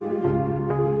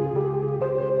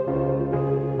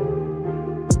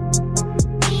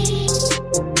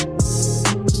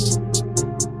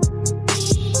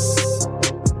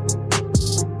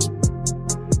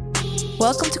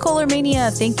Scholar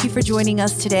Mania. Thank you for joining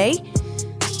us today.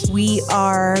 We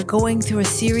are going through a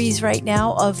series right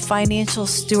now of financial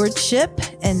stewardship.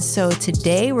 And so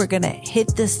today we're going to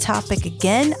hit this topic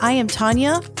again. I am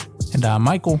Tanya. And I'm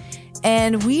Michael.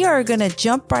 And we are going to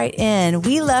jump right in.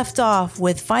 We left off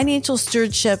with financial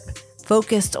stewardship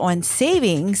focused on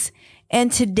savings.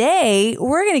 And today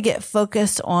we're going to get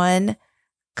focused on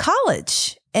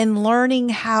college and learning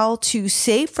how to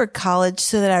save for college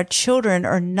so that our children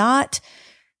are not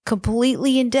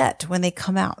completely in debt when they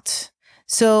come out.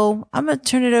 So I'm going to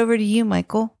turn it over to you,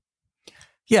 Michael.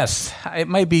 Yes, it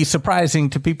might be surprising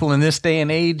to people in this day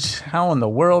and age. How in the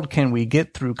world can we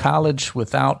get through college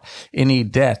without any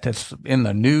debt? It's in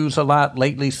the news a lot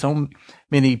lately. So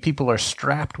many people are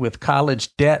strapped with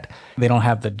college debt. They don't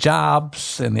have the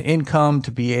jobs and the income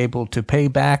to be able to pay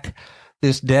back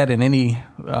this debt in any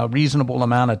reasonable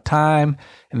amount of time,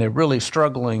 and they're really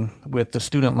struggling with the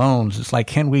student loans. It's like,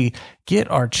 can we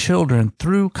get our children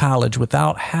through college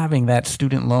without having that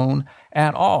student loan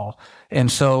at all?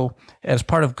 And so as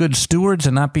part of good stewards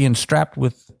and not being strapped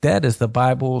with debt, as the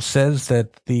Bible says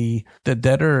that the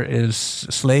debtor is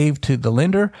slave to the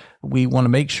lender, we want to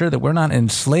make sure that we're not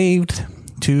enslaved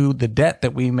to the debt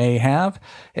that we may have.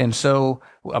 And so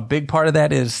a big part of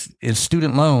that is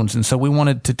student loans. And so we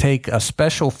wanted to take a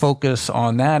special focus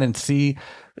on that and see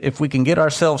if we can get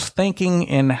ourselves thinking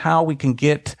in how we can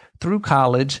get through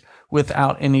college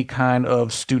without any kind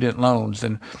of student loans.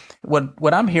 And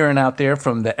what I'm hearing out there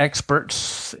from the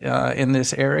experts in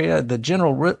this area, the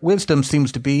general wisdom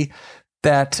seems to be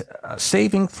that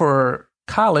saving for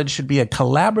college should be a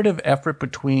collaborative effort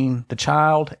between the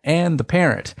child and the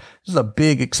parent. This is a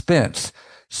big expense.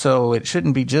 So it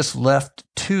shouldn't be just left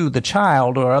to the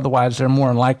child, or otherwise they're more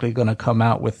than likely going to come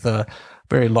out with a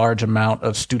very large amount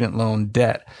of student loan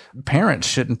debt. Parents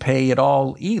shouldn't pay it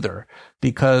all either,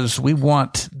 because we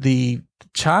want the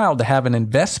child to have an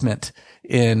investment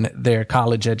in their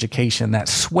college education, that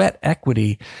sweat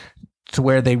equity, to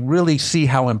where they really see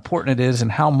how important it is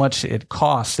and how much it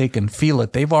costs. They can feel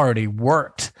it. They've already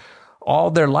worked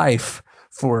all their life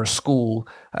for school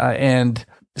and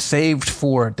saved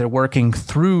for it. They're working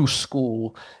through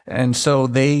school. And so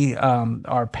they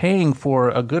are paying for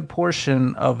a good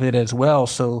portion of it as well.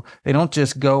 So they don't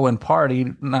just go and party,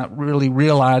 not really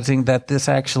realizing that this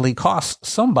actually costs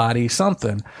somebody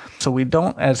something. So we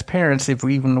don't, as parents,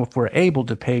 even if we're able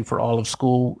to pay for all of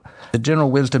school, the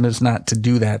general wisdom is not to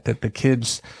do that the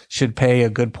kids should pay a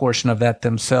good portion of that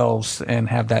themselves and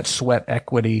have that sweat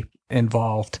equity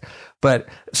involved. But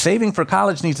saving for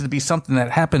college needs to be something that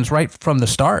happens right from the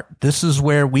start. This is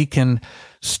where we can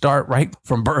start right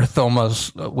from birth,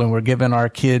 almost, when we're giving our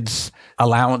kids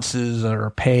allowances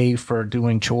or pay for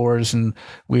doing chores, and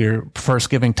we're first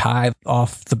giving tithe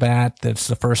off the bat. That's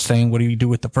the first thing. What do you do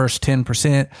with the first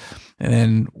 10%? And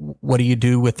then what do you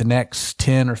do with the next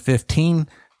 10 or 15%?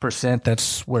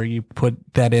 That's where you put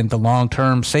that in the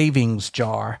long-term savings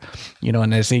jar,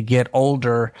 and as they get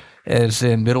older, as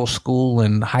in middle school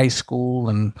and high school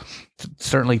and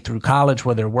certainly through college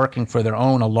where they're working for their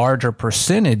own, a larger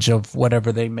percentage of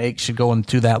whatever they make should go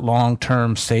into that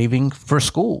long-term saving for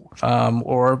school,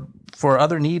 or for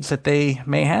other needs that they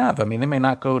may have. I mean, they may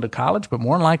not go to college, but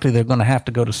more than likely they're going to have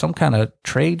to go to some kind of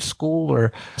trade school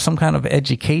or some kind of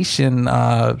education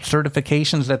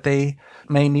certifications that they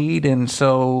may need. And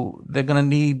so they're going to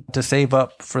need to save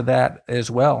up for that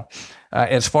as well.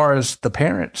 As far as the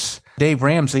parents, Dave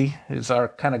Ramsey is our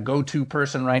kind of go-to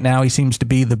person right now. He seems to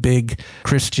be the big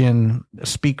Christian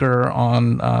speaker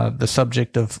on the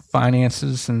subject of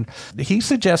finances. And he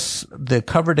suggests the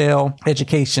Coverdale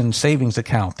Education Savings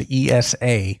Account, the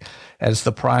ESA, as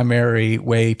the primary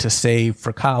way to save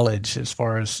for college as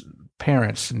far as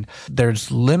parents. And there's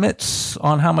limits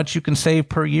on how much you can save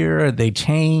per year. They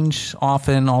change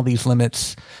often. All these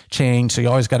limits change. So you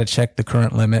always got to check the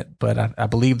current limit. But I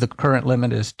believe the current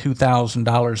limit is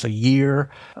 $2,000 a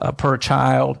year per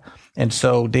child. And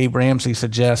so Dave Ramsey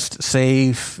suggests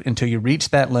save until you reach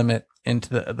that limit into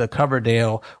the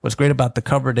Coverdale. What's great about the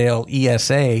Coverdale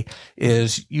ESA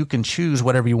is you can choose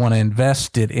whatever you want to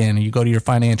invest it in. You go to your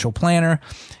financial planner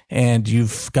and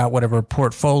you've got whatever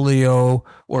portfolio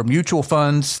or mutual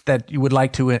funds that you would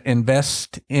like to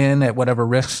invest in at whatever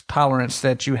risk tolerance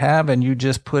that you have, and you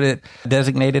just put it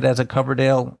designated as a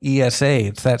Coverdale ESA.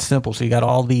 It's that simple. So you got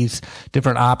all these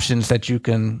different options that you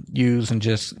can use and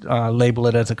just label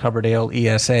it as a Coverdale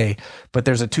ESA. But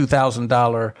there's a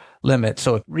 $2,000 limit.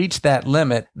 So if you reach that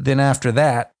limit, then after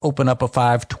that, open up a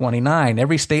 529.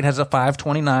 Every state has a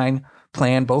 529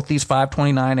 plan. Both these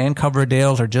 529 and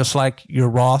Coverdales are just like your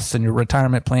Roths and your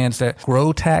retirement plans that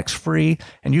grow tax-free,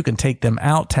 and you can take them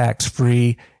out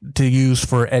tax-free to use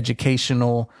for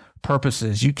educational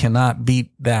purposes. You cannot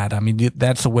beat that. I mean,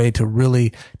 that's a way to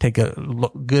really take a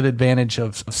good advantage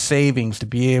of savings to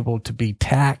be able to be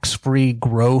tax-free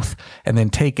growth and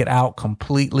then take it out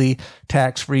completely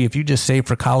tax-free. If you just save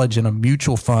for college in a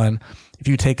mutual fund, if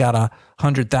you take out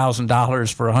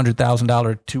 $100,000 for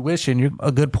 $100,000 tuition,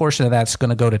 a good portion of that's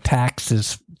going to go to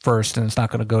taxes first, and it's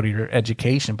not going to go to your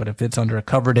education. But if it's under a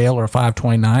Coverdale or a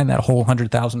 529, that whole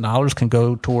 $100,000 can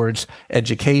go towards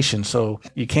education. So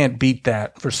you can't beat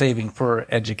that for saving for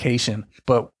education.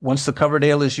 But once the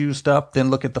Coverdale is used up,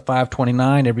 then look at the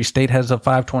 529. Every state has a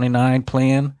 529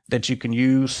 plan that you can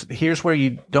use. Here's where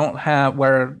you don't have,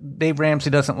 where Dave Ramsey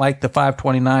doesn't like the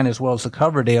 529 as well as the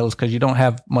Coverdale, is because you don't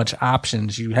have much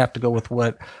options. You have to go with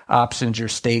what options your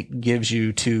state gives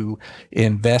you to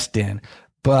invest in.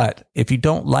 But if you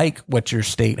don't like what your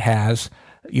state has,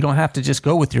 you don't have to just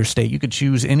go with your state. You could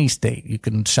choose any state. You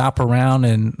can shop around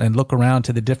and look around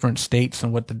to the different states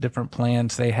and what the different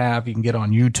plans they have. You can get on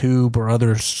YouTube or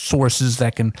other sources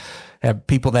that can have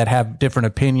people that have different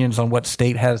opinions on what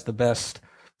state has the best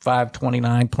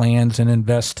 529 plans and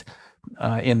invest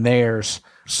in theirs.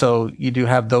 So you do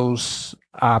have those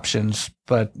options,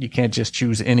 but you can't just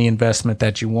choose any investment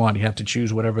that you want. You have to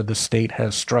choose whatever the state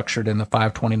has structured in the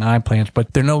 529 plans,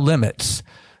 but there are no limits.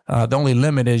 The only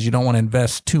limit is you don't want to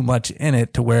invest too much in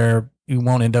it to where you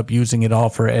won't end up using it all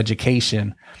for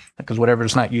education, because whatever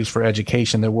is not used for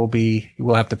education, you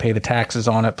will have to pay the taxes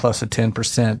on it plus a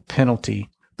 10% penalty.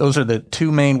 Those are the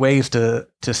two main ways to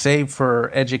save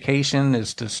for education,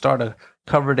 is to start a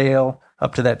Coverdale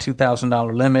up to that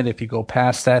 $2,000 limit. If you go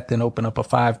past that, then open up a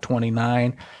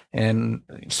 529. And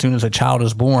as soon as a child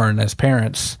is born, as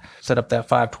parents, set up that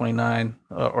 529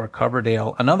 or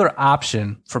Coverdale. Another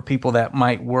option for people that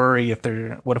might worry,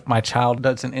 what if my child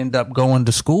doesn't end up going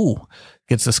to school,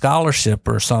 gets a scholarship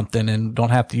or something, and don't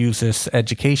have to use this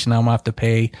education, I'm going to have to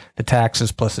pay the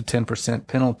taxes plus a 10%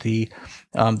 penalty.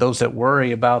 Those that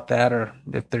worry about that, or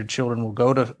if their children will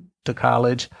go to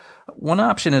college, one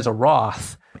option is a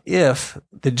Roth. If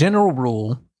the general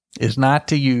rule is not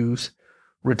to use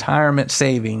retirement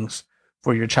savings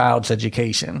for your child's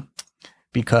education,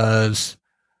 because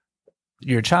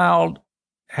your child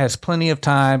has plenty of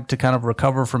time to kind of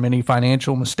recover from any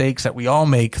financial mistakes that we all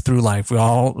make through life.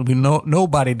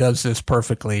 Nobody does this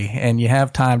perfectly, and you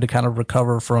have time to kind of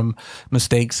recover from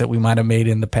mistakes that we might have made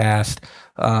in the past.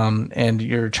 And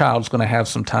your child's going to have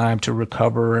some time to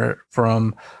recover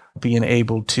from being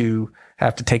able to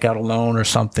have to take out a loan or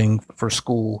something for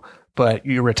school. But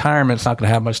your retirement's not going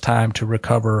to have much time to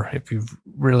recover if you're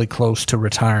really close to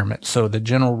retirement. So the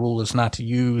general rule is not to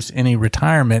use any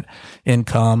retirement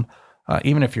income,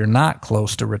 even if you're not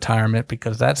close to retirement,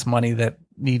 because that's money that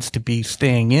needs to be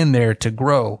staying in there to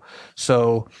grow.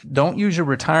 So don't use your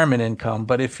retirement income.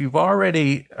 But if you've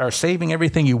already are saving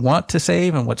everything you want to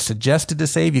save and what's suggested to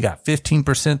save, you got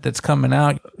 15% that's coming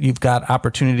out. You've got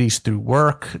opportunities through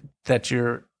work that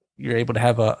you're able to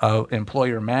have a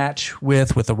employer match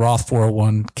with a Roth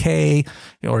 401k,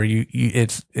 or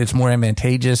it's more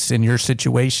advantageous in your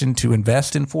situation to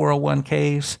invest in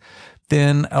 401ks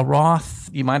than a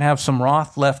Roth. You might have some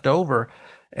Roth left over.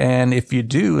 And if you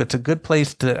do, it's a good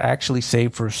place to actually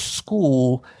save for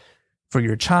school for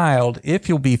your child, if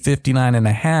you'll be 59 and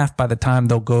a half by the time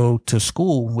they'll go to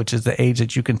school, which is the age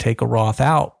that you can take a Roth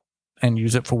out and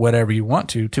use it for whatever you want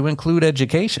to include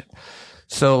education.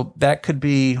 So that could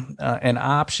be an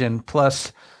option.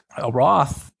 Plus a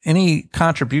Roth, any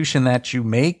contribution that you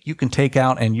make, you can take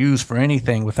out and use for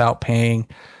anything without paying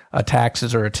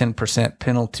taxes or a 10%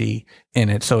 penalty in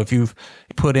it. So if you've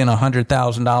put in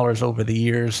 $100,000 over the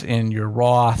years in your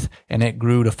Roth and it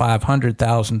grew to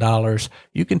 $500,000,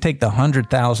 you can take the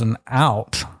 $100,000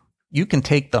 out. You can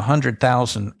take the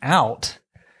 $100,000 out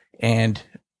and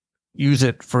use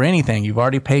it for anything. You've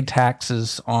already paid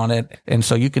taxes on it. And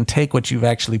so you can take what you've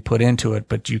actually put into it,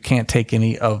 but you can't take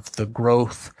any of the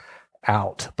growth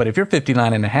out. But if you're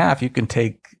 59 and a half, you can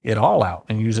take it all out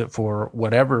and use it for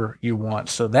whatever you want.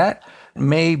 So that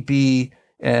may be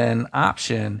an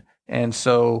option. And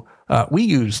so we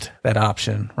used that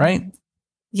option, right?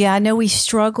 Yeah, I know we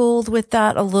struggled with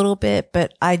that a little bit,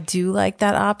 but I do like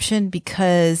that option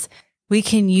because we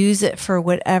can use it for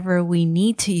whatever we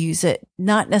need to use it,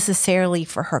 not necessarily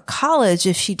for her college.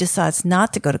 If she decides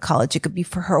not to go to college, it could be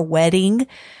for her wedding.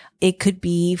 It could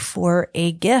be for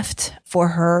a gift for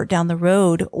her down the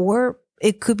road, or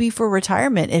it could be for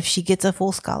retirement if she gets a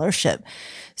full scholarship.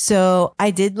 So I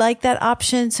did like that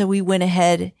option. So we went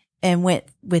ahead and went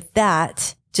with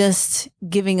that. just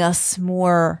giving us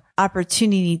more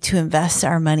opportunity to invest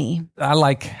our money. I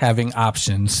like having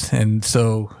options. And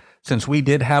so since we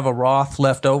did have a Roth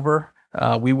left over,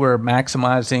 we were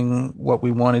maximizing what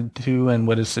we wanted to and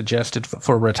what is suggested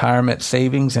for retirement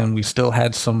savings. And we still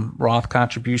had some Roth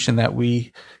contribution that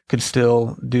we could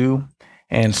still do.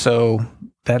 And so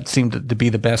that seemed to be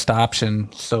the best option.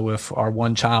 So if our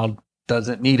one child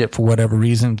doesn't need it for whatever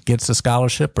reason, gets a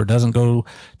scholarship or doesn't go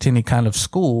to any kind of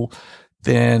school,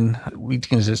 then we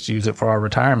can just use it for our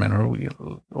retirement,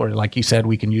 or like you said,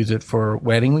 we can use it for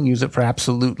wedding. We can use it for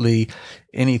absolutely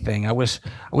anything. I wish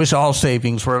all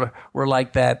savings were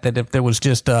like that if there was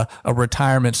just a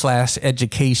retirement /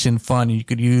 education fund, you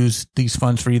could use these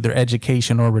funds for either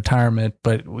education or retirement,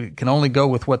 but we can only go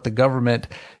with what the government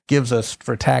gives us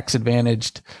for tax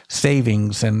advantaged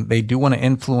savings. And they do want to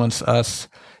influence us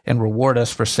and reward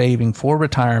us for saving for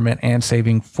retirement and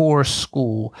saving for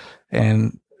school.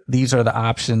 And these are the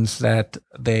options that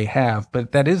they have.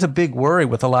 But that is a big worry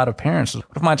with a lot of parents. What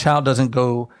if my child doesn't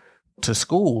go to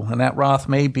school? And that Roth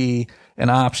may be an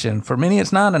option. For many,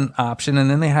 it's not an option. And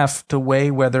then they have to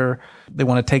weigh whether they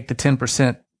want to take the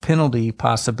 10% penalty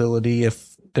possibility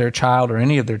if their child or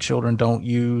any of their children don't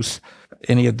use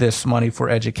any of this money for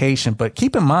education. But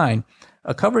keep in mind,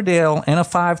 a Coverdale and a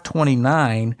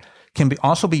 529 can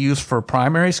also be used for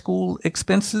primary school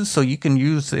expenses. So you can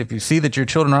use, if you see that your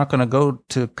children aren't going to go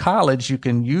to college, you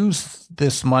can use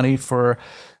this money to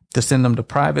send them to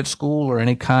private school or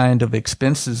any kind of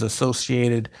expenses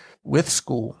associated with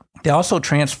school. They also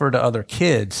transfer to other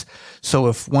kids. So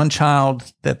if one child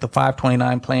that the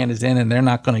 529 plan is in and they're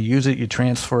not going to use it, you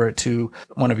transfer it to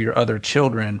one of your other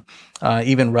children.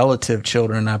 Even relative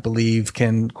children, I believe,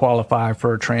 can qualify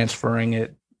for transferring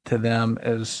it to them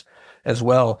as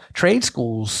well. Trade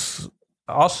schools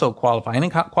also qualify. Any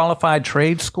qualified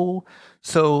trade school.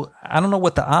 So I don't know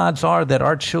what the odds are that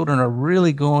our children are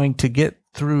really going to get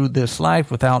through this life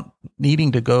without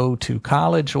needing to go to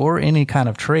college or any kind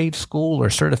of trade school or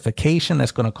certification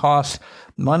that's going to cost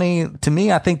money. To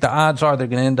me, I think the odds are they're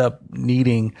going to end up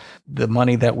needing the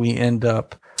money that we end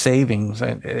up saving.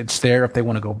 It's there if they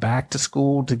want to go back to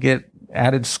school to get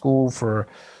added school for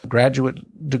graduate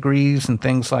degrees and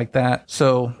things like that.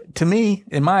 So to me,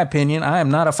 in my opinion, I am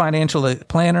not a financial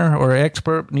planner or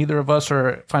expert. Neither of us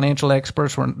are financial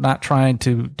experts. We're not trying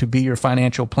to be your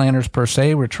financial planners per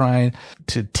se. We're trying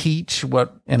to teach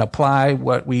and apply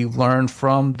what we've learned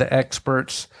from the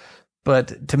experts.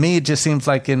 But to me, it just seems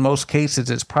like in most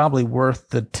cases, it's probably worth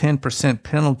the 10%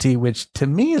 penalty, which to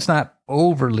me is not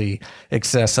overly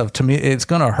excessive. To me, it's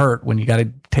going to hurt when you got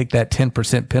to take that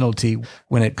 10% penalty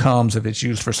when it comes, if it's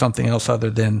used for something else other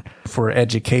than for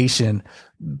education.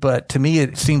 But to me,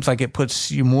 it seems like it puts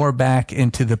you more back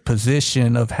into the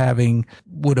position of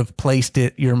would have placed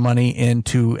your money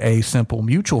into a simple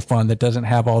mutual fund that doesn't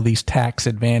have all these tax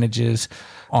advantages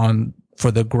for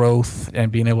the growth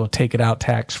and being able to take it out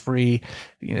tax-free.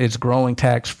 It's growing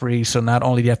tax-free. So not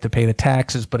only do you have to pay the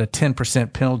taxes, but a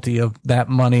 10% penalty of that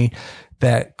money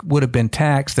that would have been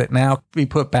taxed that now we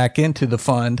put back into the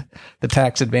fund, the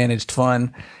tax advantaged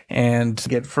fund, and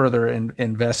get further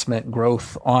investment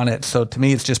growth on it. So to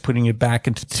me, it's just putting you back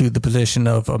into the position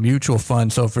of a mutual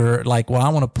fund. So if you're like, well, I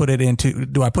want to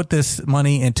do I put this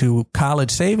money into college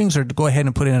savings or go ahead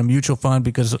and put it in a mutual fund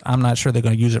because I'm not sure they're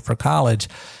going to use it for college?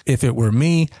 If it were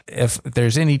me, if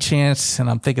there's any chance, and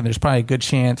I'm thinking there's probably a good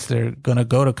chance they're going to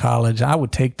go to college, I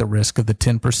would take the risk of the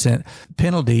 10%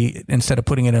 penalty instead of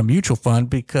putting it in a mutual fund,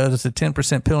 because the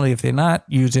 10% penalty, if they not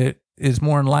use it, is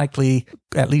more than likely,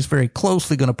 at least very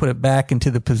closely, going to put it back into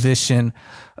the position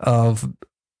of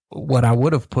what I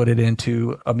would have put it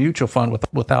into a mutual fund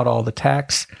without all the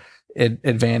tax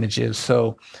advantages.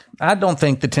 So I don't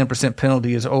think the 10%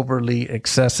 penalty is overly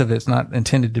excessive. It's not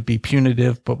intended to be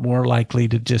punitive, but more likely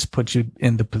to just put you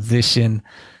in the position,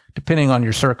 depending on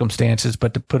your circumstances,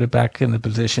 but to put it back in the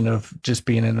position of just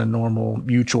being in a normal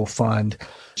mutual fund.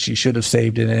 She should have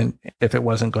saved it in if it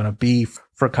wasn't going to be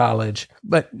for college.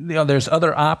 But there's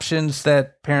other options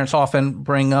that parents often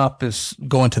bring up, is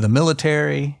going to the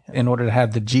military in order to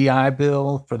have the GI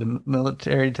Bill for the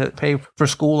military to pay for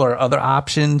school, or other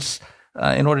options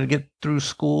in order to get through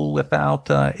school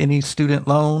without any student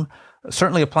loan.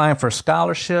 Certainly applying for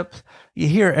scholarships. You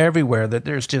hear everywhere that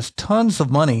there's just tons of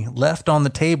money left on the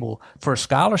table for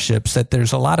scholarships, that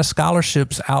there's a lot of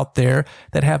scholarships out there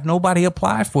that have nobody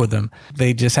apply for them.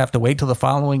 They just have to wait till the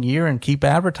following year and keep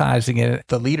advertising it.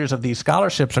 The leaders of these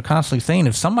scholarships are constantly saying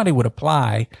if somebody would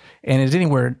apply and is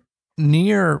anywhere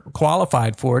near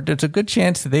qualified for it, there's a good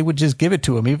chance that they would just give it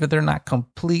to them, even if they're not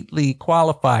completely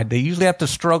qualified. They usually have to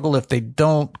struggle if they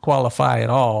don't qualify at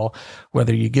all,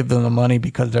 whether you give them the money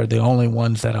because they're the only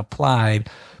ones that applied.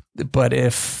 But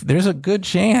if there's a good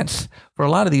chance for a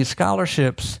lot of these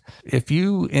scholarships, if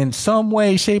you in some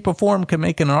way, shape, or form can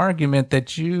make an argument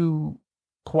that you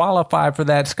qualify for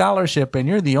that scholarship and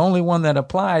you're the only one that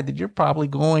applied, that you're probably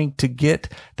going to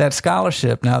get that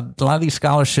scholarship. Now, a lot of these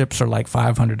scholarships are like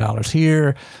 $500 here,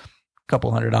 a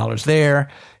couple $100 there.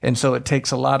 And so it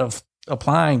takes a lot of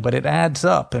applying, but it adds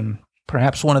up. And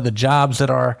perhaps one of the jobs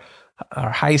that our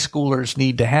high schoolers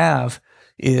need to have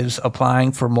is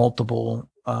applying for multiple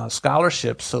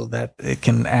scholarships so that it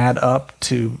can add up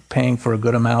to paying for a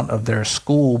good amount of their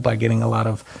school by getting a lot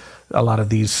of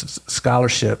these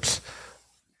scholarships.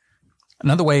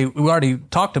 Another way, we already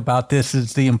talked about this,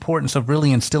 is the importance of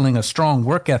really instilling a strong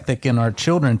work ethic in our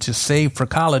children to save for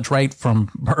college right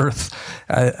from birth.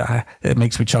 It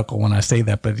makes me chuckle when I say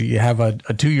that, but you have a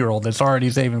 2-year-old that's already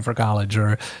saving for college, or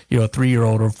a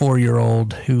 3-year-old or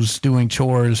 4-year-old who's doing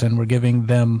chores, and we're giving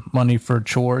them money for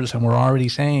chores, and we're already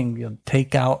saying,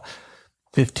 take out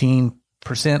 15%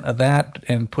 of that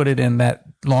and put it in that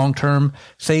long-term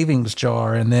savings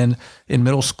jar. And then in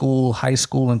middle school, high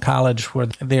school, and college, where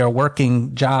they are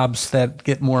working jobs that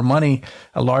get more money,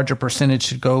 a larger percentage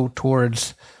should go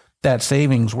towards that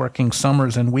savings, working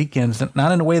summers and weekends,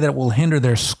 not in a way that will hinder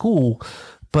their school,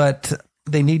 but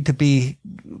they need to be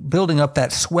building up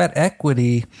that sweat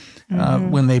equity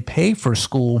when they pay for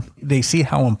school. They see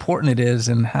how important it is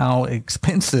and how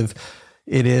expensive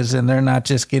it is, and they're not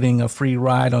just getting a free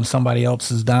ride on somebody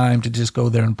else's dime to just go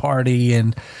there and party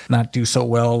and not do so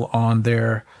well on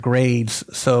their grades.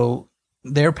 So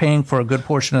they're paying for a good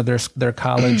portion of their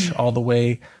college all the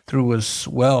way through as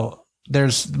well.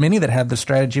 There's many that have the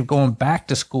strategy of going back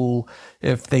to school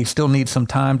if they still need some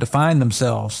time to find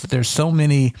themselves. There's so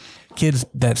many kids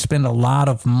that spend a lot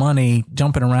of money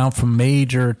jumping around from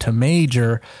major to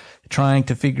major, trying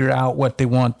to figure out what they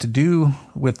want to do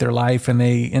with their life, and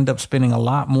they end up spending a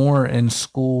lot more in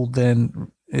school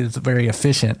than is very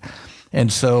efficient.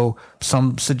 And so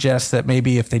some suggest that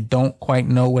maybe if they don't quite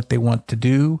know what they want to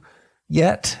do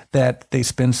yet, that they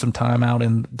spend some time out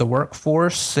in the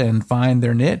workforce and find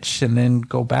their niche, and then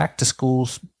go back to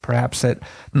schools, perhaps at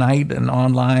night, and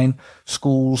online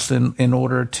schools in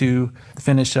order to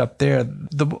finish up there.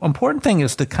 The important thing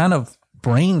is to kind of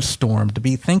brainstorm, to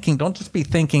be thinking. Don't just be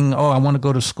thinking, oh, I want to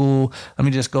go to school. Let me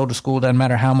just go to school. Doesn't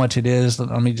matter how much it is.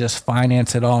 Let me just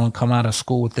finance it all and come out of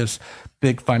school with this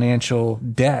big financial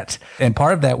debt. And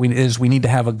part of that is we need to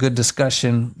have a good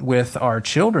discussion with our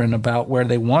children about where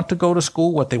they want to go to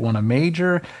school, what they want to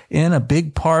major in. A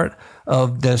big part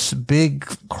of this big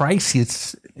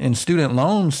crisis in student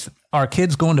loans are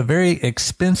kids going to very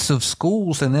expensive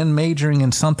schools and then majoring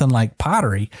in something like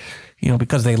pottery,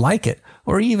 because they like it,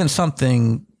 or even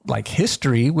something like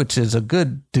history, which is a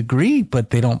good degree, but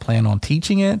they don't plan on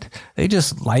teaching it. They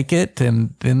just like it,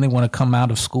 and then they want to come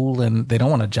out of school and they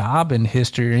don't want a job in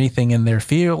history or anything in their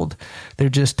field. They're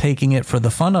just taking it for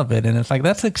the fun of it. And it's like,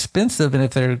 that's expensive. And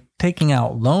if they're taking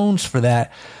out loans for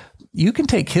that, you can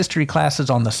take history classes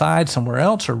on the side somewhere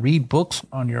else, or read books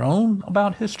on your own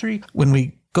about history. When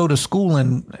we go to school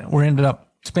and we're ended up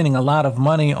spending a lot of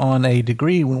money on a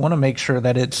degree, we want to make sure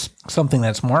that it's something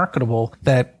that's marketable,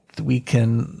 that we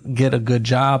can get a good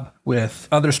job with.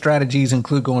 Other strategies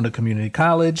include going to community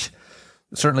college,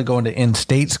 certainly going to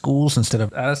in-state schools instead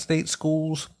of out-of-state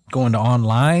schools, going to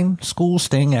online schools,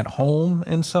 staying at home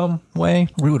in some way.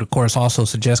 We would, of course, also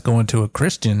suggest going to a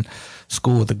Christian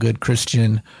school with a good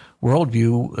Christian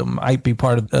worldview. It might be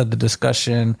part of the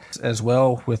discussion as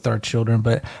well with our children.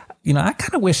 But I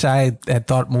kind of wish I had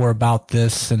thought more about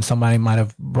this, and somebody might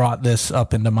have brought this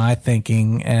up into my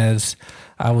thinking as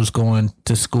I was going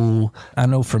to school. I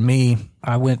know for me,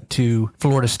 I went to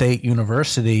Florida State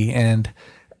University, and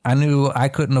I knew I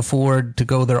couldn't afford to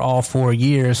go there all 4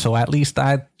 years. So at least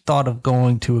I thought of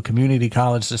going to a community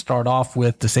college to start off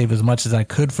with, to save as much as I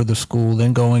could for the school,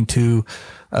 then going to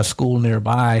a school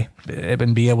nearby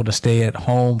and be able to stay at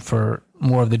home for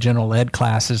more of the general ed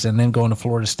classes, and then going to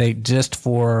Florida State just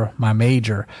for my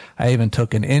major. I even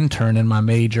took an intern in my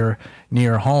major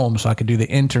near home so I could do the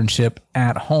internship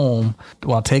at home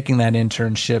while taking that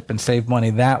internship, and save money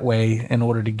that way in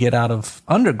order to get out of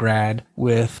undergrad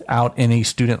without any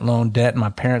student loan debt. And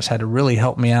my parents had to really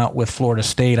help me out with Florida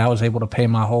State. I was able to pay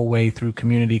my whole way through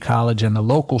community college and the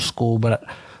local school, but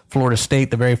Florida State,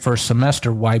 the very first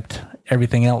semester, wiped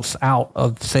everything else out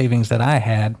of savings that I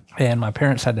had, and my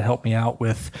parents had to help me out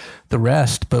with the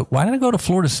rest. But why did I go to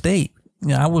Florida State?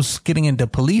 I was getting into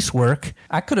police work.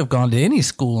 I could have gone to any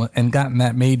school and gotten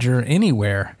that major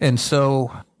anywhere. And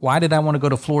so why did I want to go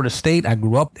to Florida State? I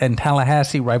grew up in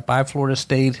Tallahassee, right by Florida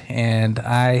State, and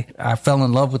I fell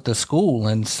in love with the school.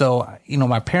 And so,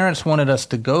 my parents wanted us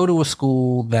to go to a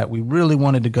school that we really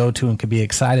wanted to go to and could be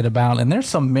excited about. And there's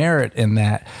some merit in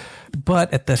that.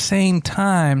 But at the same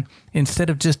time,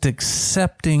 instead of just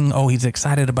accepting, oh, he's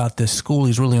excited about this school,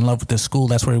 he's really in love with this school,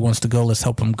 that's where he wants to go, let's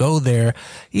help him go there,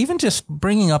 even just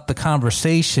bringing up the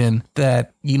conversation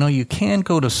that, you can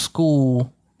go to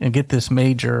school and get this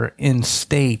major in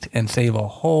state and save a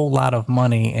whole lot of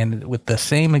money and with the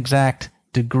same exact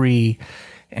degree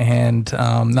and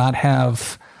not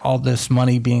have all this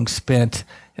money being spent,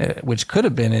 which could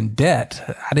have been in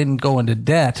debt. I didn't go into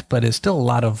debt, but it's still a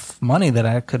lot of money that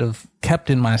I could have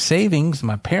kept in my savings.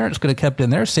 My parents could have kept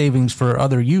in their savings for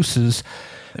other uses.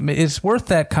 It's worth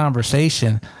that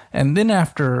conversation. And then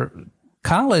after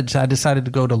college, I decided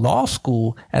to go to law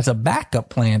school as a backup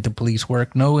plan to police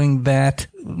work, knowing that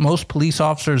most police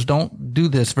officers don't do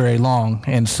this very long.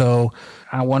 And so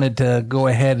I wanted to go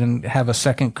ahead and have a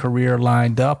second career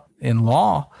lined up in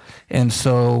law. And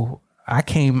so I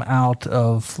came out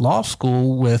of law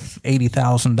school with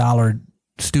 $80,000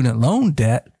 student loan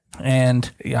debt. And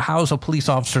how's a police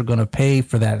officer going to pay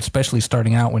for that, especially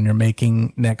starting out when you're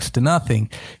making next to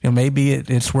nothing? Maybe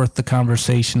it's worth the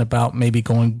conversation about maybe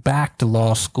going back to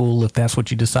law school if that's what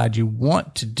you decide you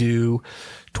want to do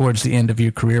towards the end of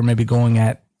your career, maybe going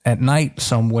at night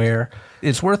somewhere.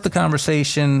 It's worth the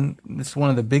conversation. It's one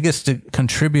of the biggest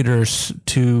contributors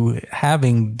to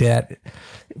having debt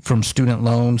from student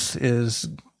loans is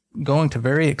going to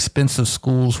very expensive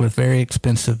schools with very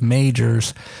expensive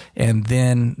majors and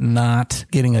then not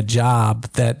getting a job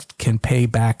that can pay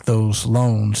back those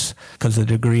loans because the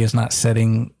degree is not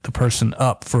setting the person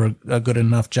up for a good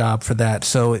enough job for that.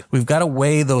 So we've got to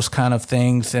weigh those kind of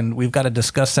things, and we've got to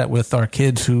discuss that with our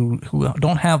kids who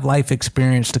don't have life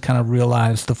experience to kind of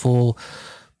realize the full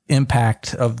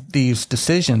impact of these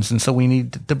decisions. And so we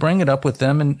need to bring it up with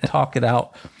them and talk it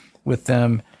out with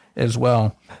them as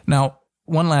well. Now,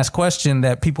 one last question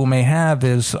that people may have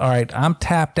is, all right, I'm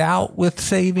tapped out with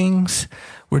savings.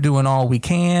 We're doing all we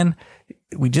can.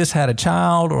 We just had a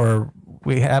child or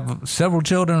we have several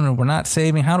children and we're not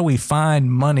saving. How do we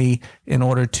find money in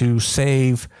order to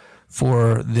save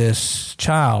for this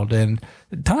child? And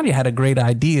Tanya had a great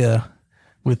idea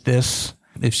with this.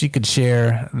 If she could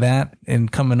share that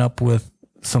and coming up with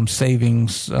some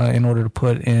savings in order to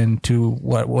put into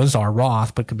what was our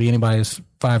Roth, but could be anybody's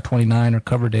 529 or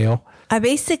Coverdale. I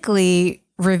basically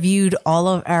reviewed all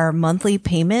of our monthly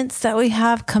payments that we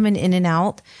have coming in and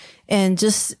out and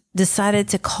just decided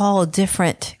to call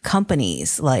different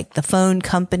companies like the phone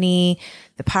company,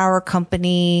 the power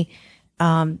company,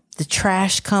 the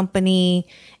trash company,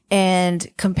 and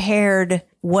compared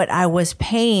what I was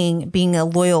paying being a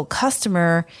loyal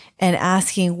customer and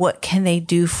asking what can they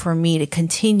do for me to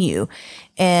continue.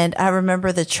 And I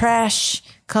remember the trash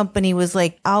company was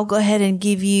like, I'll go ahead and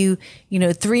give you,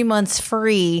 3 months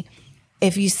free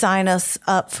if you sign us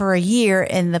up for a year.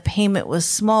 And the payment was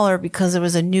smaller because there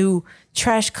was a new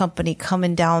trash company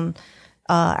coming down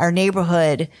our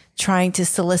neighborhood trying to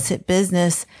solicit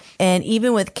business. And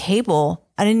even with cable,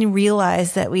 I didn't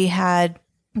realize that we had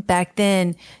back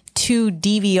then 2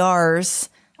 DVRs.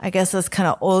 I guess that's kind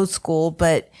of old school,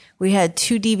 but we had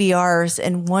 2 DVRs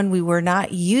and one we were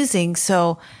not using.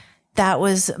 So that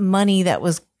was money that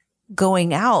was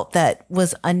going out that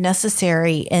was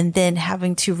unnecessary. And then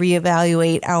having to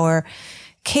reevaluate our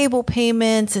cable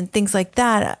payments and things like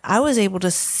that. I was able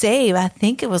to save, I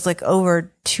think it was like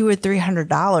over $200 or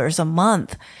 $300 a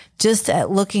month just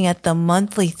at looking at the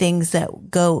monthly things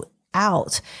that go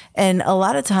out. And a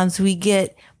lot of times we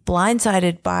get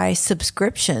blindsided by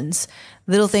subscriptions,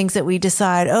 little things that we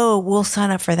decide, oh, we'll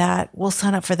sign up for that. We'll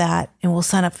sign up for that. And we'll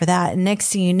sign up for that. And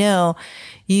next thing you know,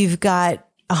 you've got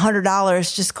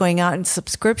 $100 just going out in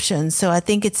subscriptions. So I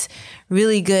think it's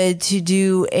really good to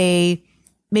do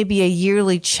maybe a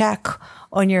yearly check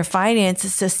on your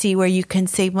finances to see where you can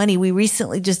save money. We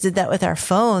recently just did that with our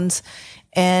phones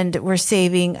and we're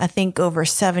saving, I think, over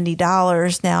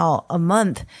 $70 now a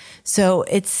month. So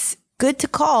it's good to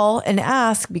call and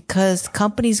ask because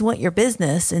companies want your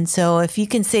business. And so if you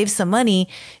can save some money,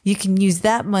 you can use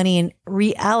that money and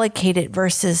reallocate it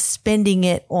versus spending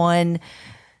it on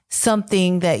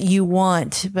something that you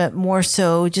want, but more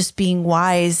so just being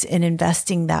wise in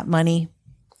investing that money.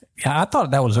 Yeah, I thought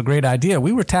that was a great idea.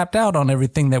 We were tapped out on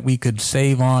everything that we could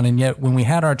save on. And yet when we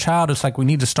had our child, it's like we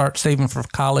need to start saving for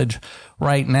college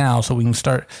right now so we can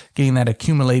start getting that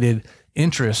accumulated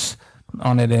interest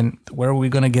on it. And where are we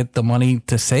going to get the money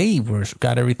to save? We've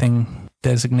got everything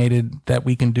designated that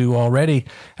we can do already.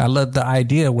 I love the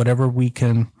idea, whatever we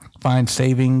can find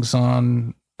savings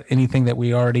on anything that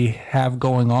we already have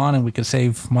going on and we can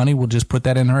save money, we'll just put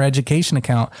that in her education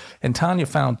account. And Tanya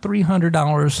found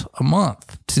 $300 a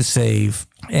month to save.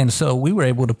 And so we were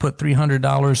able to put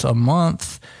 $300 a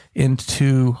month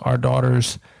into our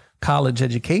daughter's college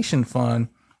education fund.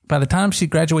 By the time she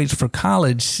graduates for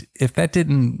college, if that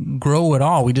didn't grow at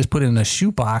all, we just put it in a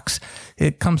shoebox,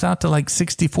 it comes out to like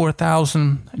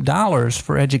 $64,000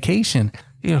 for education.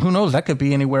 Who knows? That could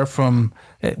be anywhere from,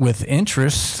 with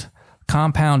interest,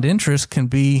 compound interest can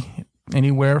be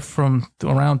anywhere from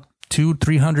around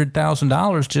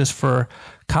 $200,000-$300,000 just for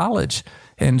college.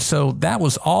 And so that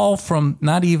was all from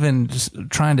not even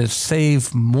trying to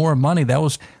save more money.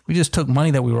 We just took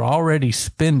money that we were already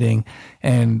spending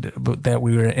and that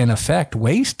we were in effect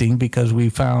wasting because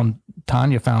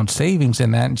Tanya found savings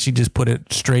in that, and she just put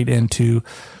it straight into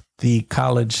the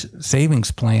college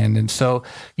savings plan. And so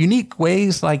unique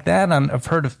ways like that. I've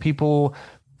heard of people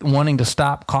wanting to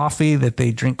stop coffee, that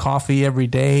they drink coffee every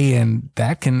day, and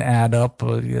that can add up,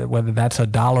 whether that's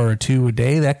 $1 or $2 a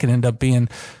day, that can end up being,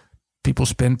 people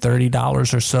spend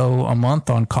 $30 or so a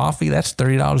month on coffee. That's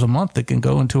 $30 a month that can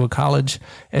go into a college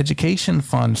education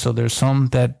fund. So there's some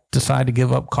that decide to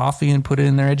give up coffee and put it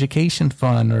in their education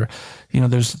fund, or,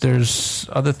 there's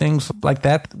other things like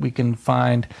that we can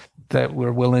find that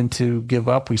we're willing to give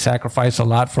up. We sacrifice a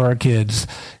lot for our kids,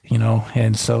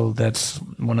 and so that's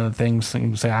one of the things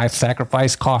you say, I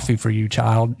sacrifice coffee for you,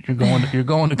 child. You're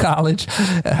going to college,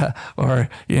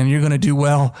 and you're going to do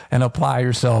well and apply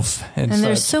yourself. And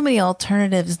there's so many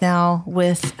alternatives now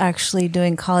with actually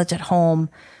doing college at home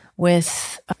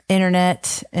with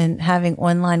internet and having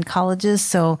online colleges.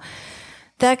 So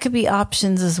that could be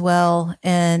options as well.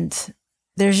 And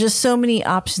there's just so many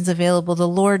options available. The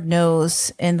Lord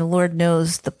knows, and the Lord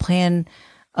knows the plan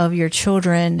of your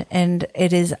children. And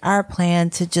it is our plan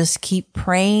to just keep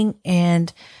praying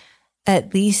and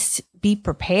at least be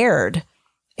prepared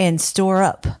and store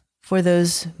up for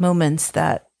those moments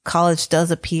that college does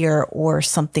appear or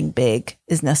something big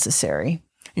is necessary.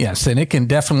 Yes, and it can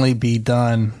definitely be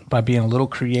done by being a little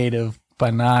creative,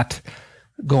 by not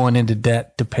going into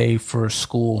debt to pay for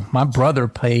school. My brother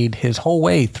paid his whole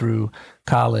way through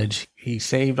college. He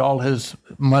saved all his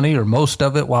money, or most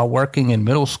of it, while working in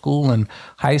middle school and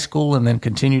high school, and then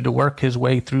continued to work his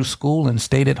way through school and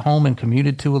stayed at home and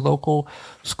commuted to a local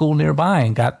school nearby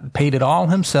and paid it all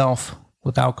himself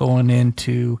without going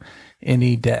into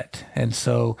any debt. And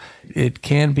so it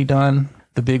can be done.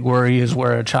 The big worry is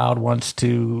where a child wants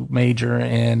to major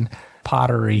in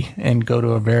pottery and go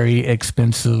to a very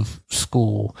expensive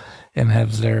school and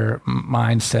have their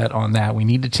mindset on that. We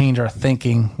need to change our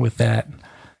thinking with that.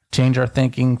 Change our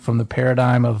thinking from the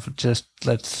paradigm of just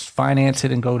let's finance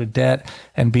it and go to debt,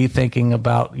 and be thinking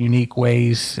about unique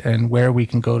ways and where we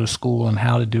can go to school and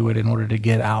how to do it in order to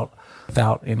get out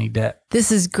without any debt.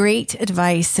 This is great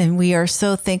advice, and we are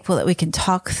so thankful that we can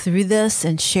talk through this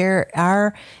and share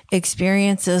our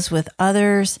experiences with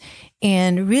others,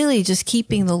 and really just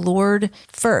keeping the Lord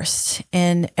first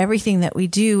in everything that we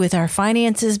do with our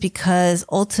finances, because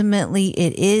ultimately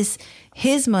it is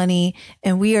His money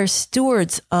and we are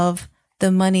stewards of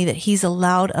the money that He's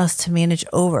allowed us to manage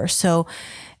over. So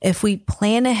if we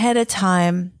plan ahead of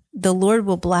time, the Lord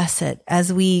will bless it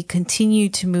as we continue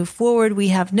to move forward. We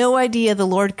have no idea the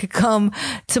Lord could come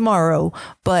tomorrow,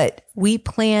 but we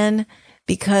plan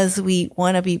because we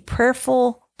want to be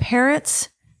prayerful parents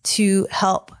to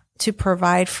help to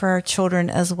provide for our children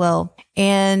as well.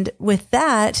 And with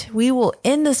that, we will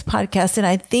end this podcast. And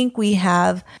I think we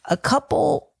have a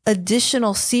couple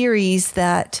additional series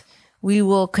that we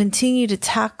will continue to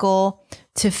tackle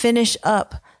to finish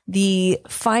up the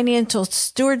financial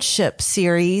stewardship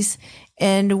series.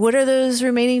 And what are those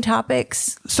remaining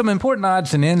topics? Some important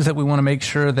odds and ends that we want to make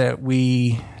sure that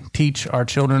we teach our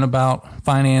children about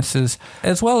finances,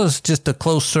 as well as just a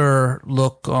closer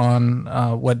look on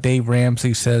what Dave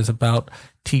Ramsey says about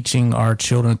teaching our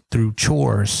children through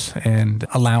chores and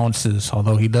allowances,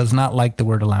 although he does not like the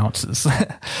word allowances.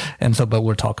 But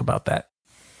we'll talk about that.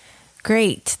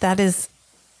 Great. That's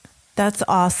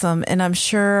awesome. And I'm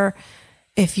sure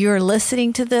if you're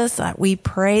listening to this, we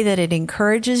pray that it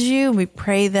encourages you. We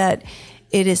pray that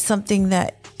it is something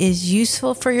that is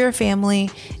useful for your family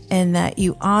and that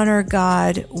you honor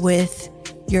God with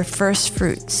your first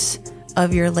fruits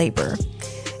of your labor.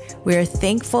 We're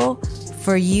thankful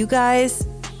for you guys.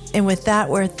 And with that,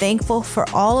 we're thankful for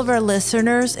all of our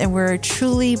listeners, and we're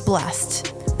truly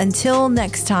blessed. Until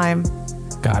next time,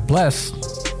 God bless.